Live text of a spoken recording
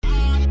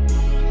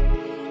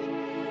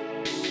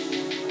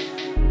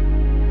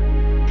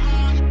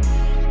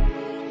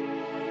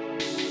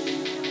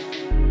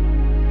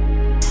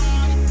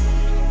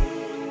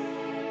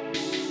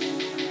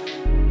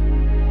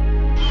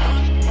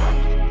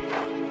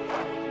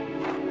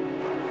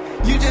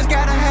You just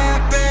gotta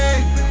have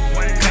faith.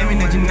 Claiming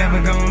that you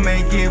never gon'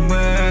 make it,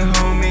 but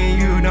homie,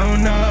 you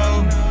don't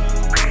know.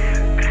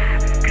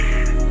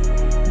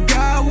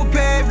 God will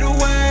pave the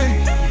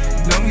way,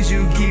 long as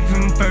you keep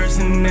him first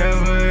and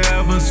never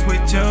ever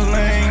switch your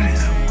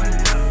lanes.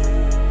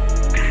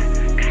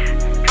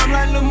 I'm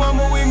like, lil'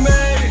 mama, we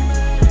made it.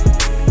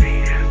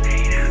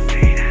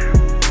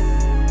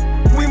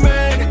 We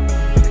made it.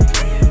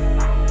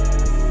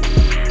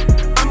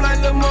 I'm like,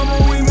 lil' mama,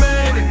 we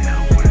made it.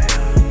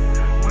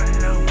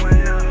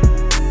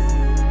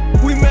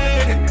 We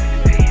made it.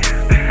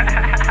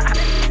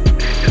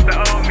 It's the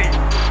old me.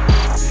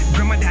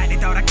 Grandma died, they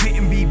thought I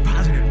couldn't be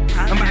positive.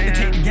 I'm about to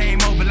take the game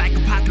over like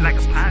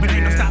apocalypse, but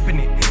ain't no stopping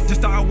it.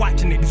 Just started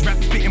watching it. These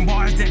rappers spitting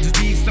bars that just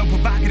be so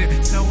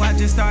provocative. So I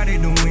just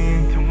started to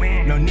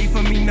win. No need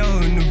for me, no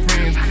new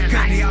friends,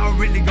 cause they all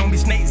really gon' be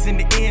snakes in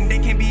the end. They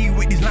can't be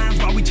with these lines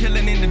while we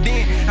chillin' in the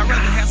den. I'd rather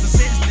have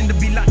success than to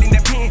be locked in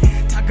that pen.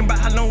 Talking about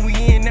how long we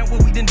in, that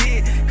what we done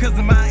did. Cause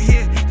I'm out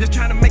here just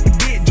trying to make it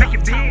big. Drop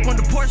top on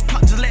the porch,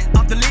 pop just let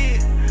off the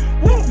lid.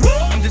 Woo woo,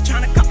 I'm just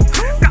trying to cop a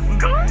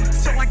cool,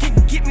 so I can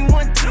get me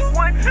 1, 2.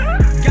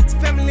 Got some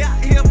family out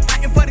here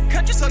fighting for the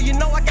country, so you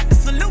know I got to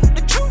salute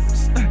the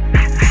troops.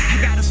 I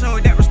gotta show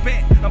that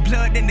respect. I'm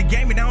plugged in the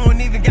game and I don't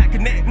even got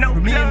connect. No,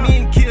 me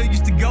and Kill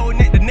used to go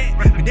neck to neck,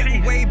 but that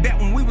was way back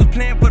when we was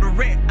playing for the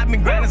rec. I've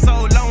been grinding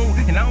so long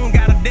and I don't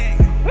got a deck.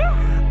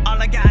 All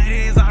I got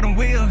is all them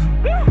wheels.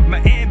 My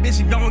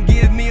ambition gon'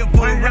 give me a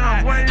full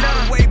ride. All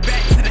the way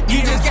back to the end.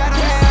 You just gotta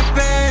have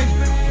faith.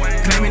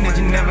 Claiming that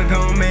you never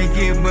gon' make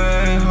it,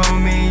 but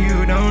homie,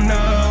 you don't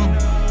know.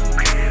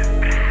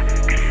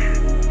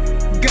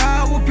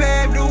 God will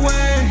pave the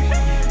way,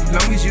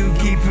 long as you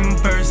keep him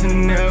first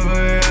and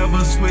never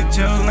ever switch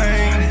your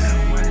lanes.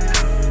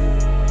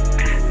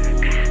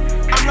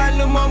 I'm like,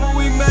 lil' mama,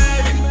 we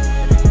made it.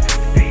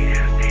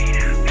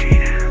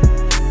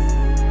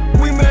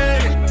 We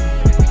made it.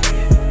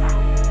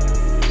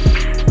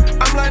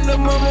 I'm like, lil'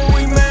 mama,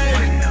 we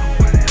made it.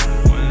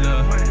 One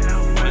love, one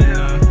love,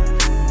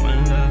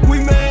 one love. We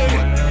made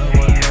it.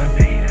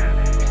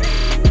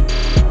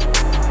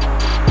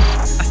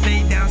 I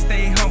stayed down,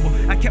 stayed humble.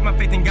 I kept my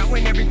faith in God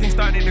when everything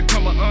started to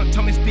crumble.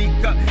 Told me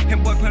speak up,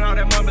 and boy put all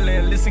that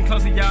mumbling. Listen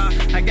closer, y'all.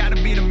 I gotta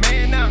be the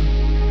man now.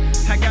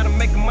 I gotta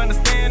make them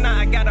understand now.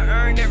 I gotta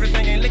earn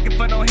everything, ain't looking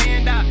for no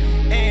handout.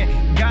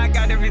 And God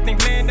got everything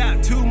planned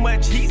out. Too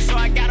much heat, so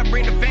I gotta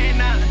bring the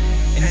fan out.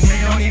 And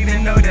they don't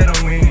even know that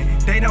I'm winning.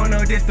 They don't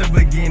know this the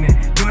beginning.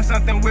 Doing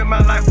something with my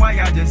life, why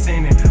y'all just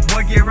in it?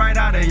 Boy, get right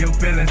out of your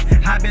feelings.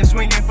 I've been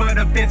swinging for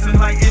the fences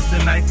like it's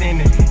the ninth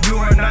inning. You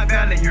are not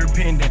valid, you're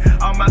pending.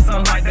 All my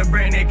sons like the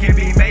brand, it can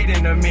be made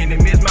in a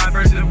minute. Miss my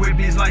verses with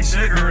beats like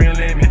sugar and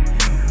lemon.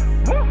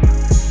 Woo!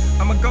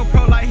 I'ma go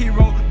pro like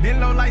hero, been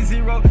low like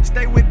zero.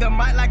 Stay with the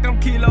mic like I'm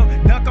Kilo.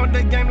 Dunk on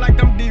the game like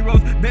I'm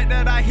D-Rose. Bet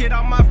that I hit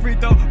all my free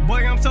throw.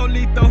 Boy, I'm so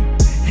lethal.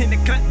 In the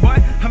cut, boy,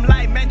 I'm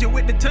like magic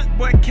with the touch,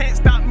 boy. Can't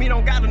stop me,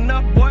 don't got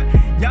enough, boy.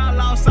 Y'all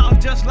all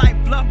soft just like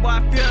fluff, boy.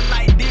 I feel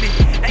like Diddy.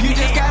 You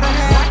just gotta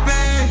have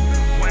faith.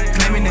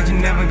 Claiming that you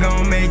never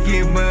gon' make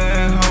it,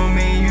 but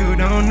homie, you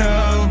don't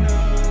know.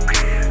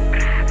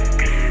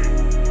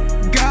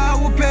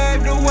 God will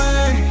pave the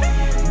way,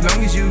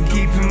 long as you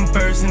keep him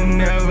first and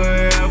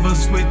never ever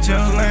switch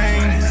your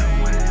lanes.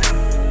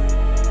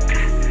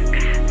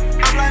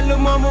 I'm like, lil'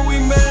 mama, we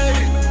made it.